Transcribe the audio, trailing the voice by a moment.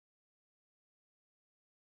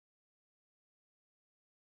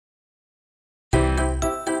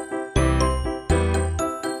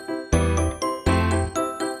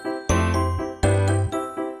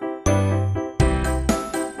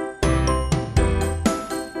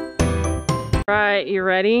Right, you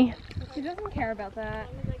ready? She doesn't care about that.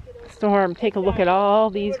 Storm, take a look at all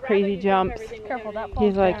these crazy jumps. Careful, that falls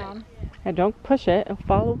He's like, down. hey, don't push it, it'll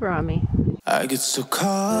fall over on me. I get so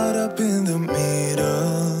caught up in the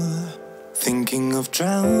middle, thinking of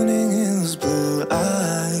drowning in those blue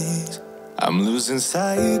eyes. I'm losing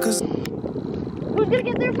sight 'cause Who's gonna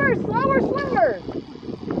get there first? Slower, slower.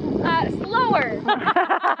 Slower.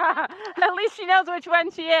 At least she knows which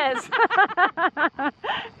one she is.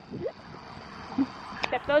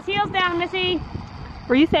 Step those heels down, Missy.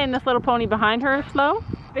 Were you saying this little pony behind her is slow?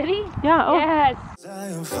 Ready? Yeah. Oh. Yes. I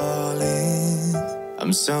am falling.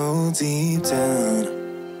 I'm so deep down,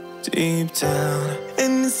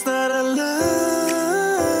 and it's not a lie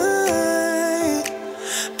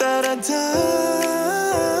that I die.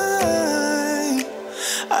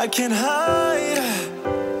 I can't hide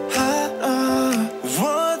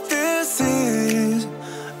what this is.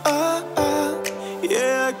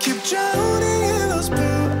 Yeah, I keep drowning in those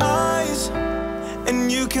blue eyes,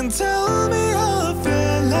 and you can tell me all of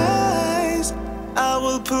your lies. I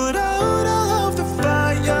will put out all of the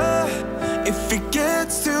fire if it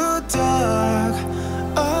gets too dark.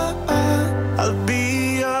 I'll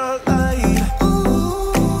be your light.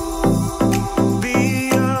 Be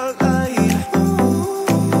your light.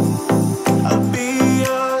 I'll be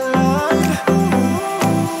your light.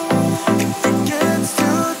 If it gets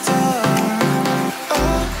too dark,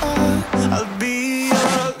 I'll be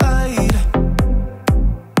your light.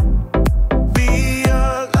 Be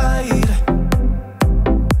your light.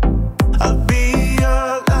 I'll be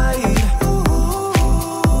your light.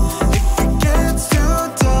 If it gets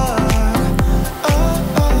too dark,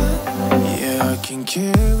 yeah, I can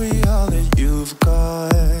carry all that you've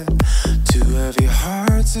got. Two heavy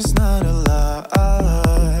hearts is not a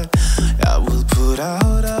lie. I will put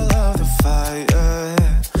out all of the fire.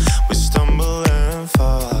 We stumble and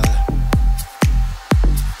fall,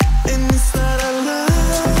 and it's not a lie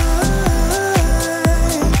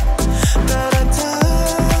that I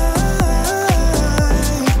die.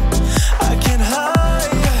 I can't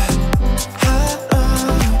hide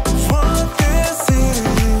what this is.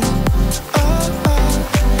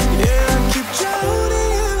 Yeah, I keep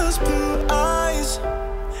drowning in those blue eyes,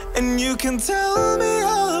 and you can tell me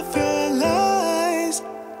all of your lies.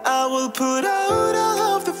 I will put out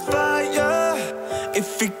all of the fire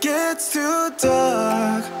if it gets too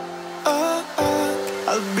dark.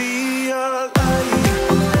 I'll be your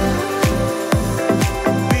light.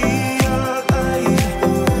 Be your light.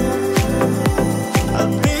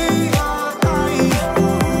 I'll be your light.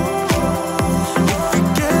 If it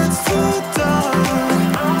gets too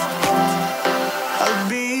dark, I'll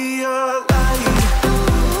be your light.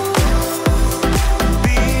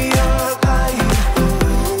 Be your light.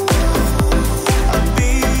 I'll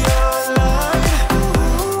be your light.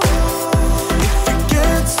 If it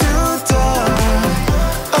gets too dark,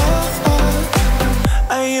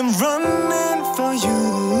 I am running for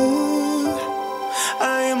you.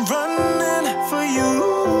 I am running for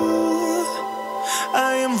you.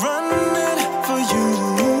 I am running for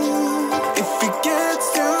you. If it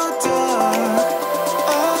gets too dark,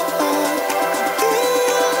 I'll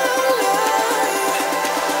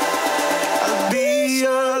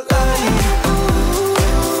be your light.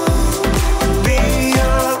 Be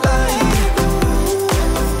your light.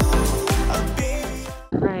 I'll be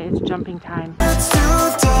Right, it's jumping time. it's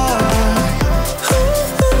too dark.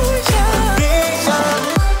 Be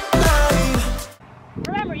your light.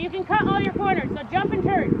 Remember, you can cut all your corners, so jump and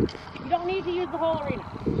turn. You don't need to use the whole arena.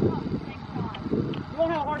 You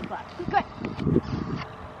won't have a horse left. Good.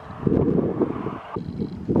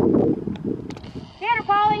 Get her,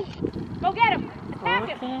 Polly. Go get him. Attack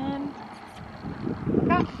him. Broken.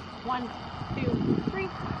 Look up. 1, 2,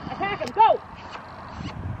 3. Attack him. Go.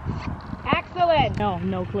 Excellent.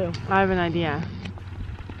 No clue. I have an idea.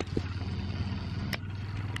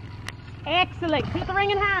 Excellent. Keep the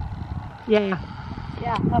ring in half. Yeah.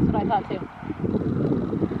 Yeah, that's what I thought too.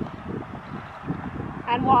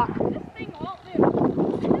 And walk. This thing won't move.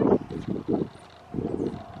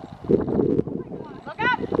 Look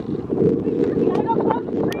up! You gotta go close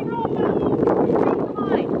to the green roll now. Change the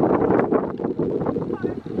line.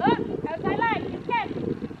 Look! Outside leg. You can.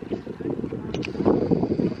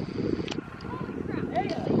 There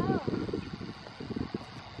you go.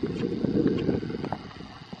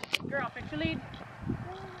 Girl, fix your lead.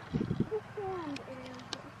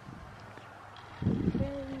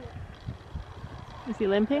 Is he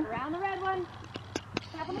limping? Around the red one.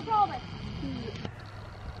 Tap on the shoulder.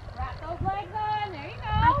 Wrap those legs on. There you go.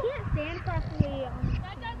 I can't stand properly on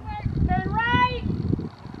That does work. Turn right.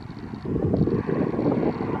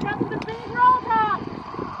 Look up to the big roll top.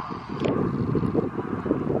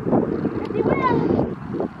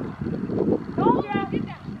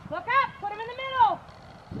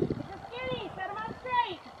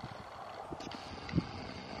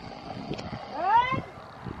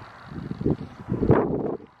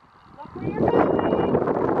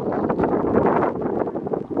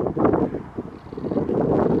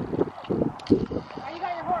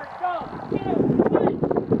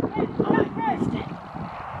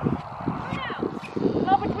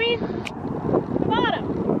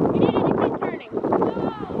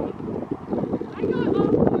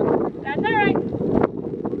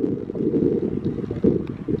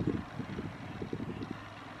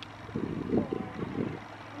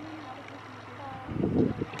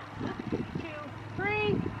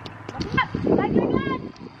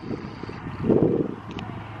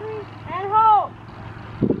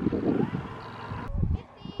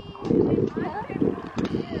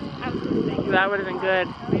 That would have been good.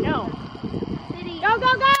 I know. Go,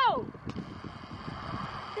 go, go!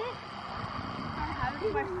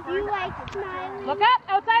 Do you like smiling? Look up,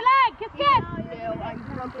 outside leg, kiss, kiss.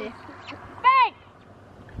 Fake.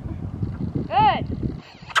 Good.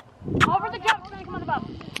 Over the jump, we're gonna come on the bump.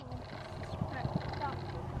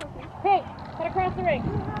 Hey, cut across the ring.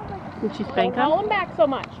 Did she spank Don't roll him? him back so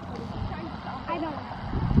much. I don't.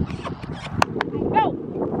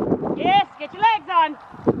 Go. Yes, get your legs on.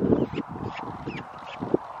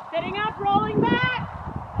 Sitting up, rolling back.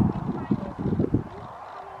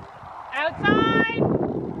 Outside.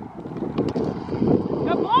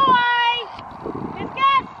 Good boy. Kiss,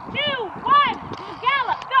 kiss. 2, 1.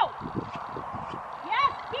 Gallop. Go.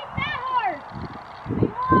 Yes, keep that horse. Leave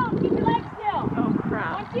him alone. Keep your legs still. Oh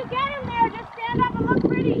crap. Once you get him there, just stand up and look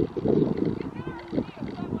pretty.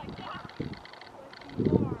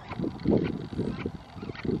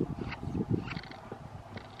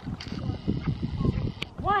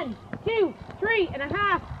 One, 2,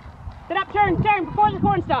 3.5. Sit up, turn, turn before the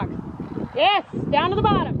corn stalks. Yes, down to the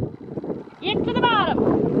bottom. Into the bottom.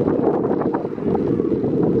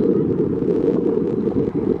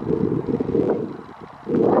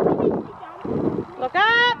 Look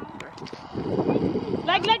up.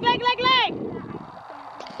 Leg, leg, leg, leg, leg.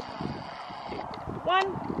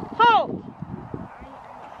 1, hold.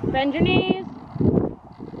 Bend your knees.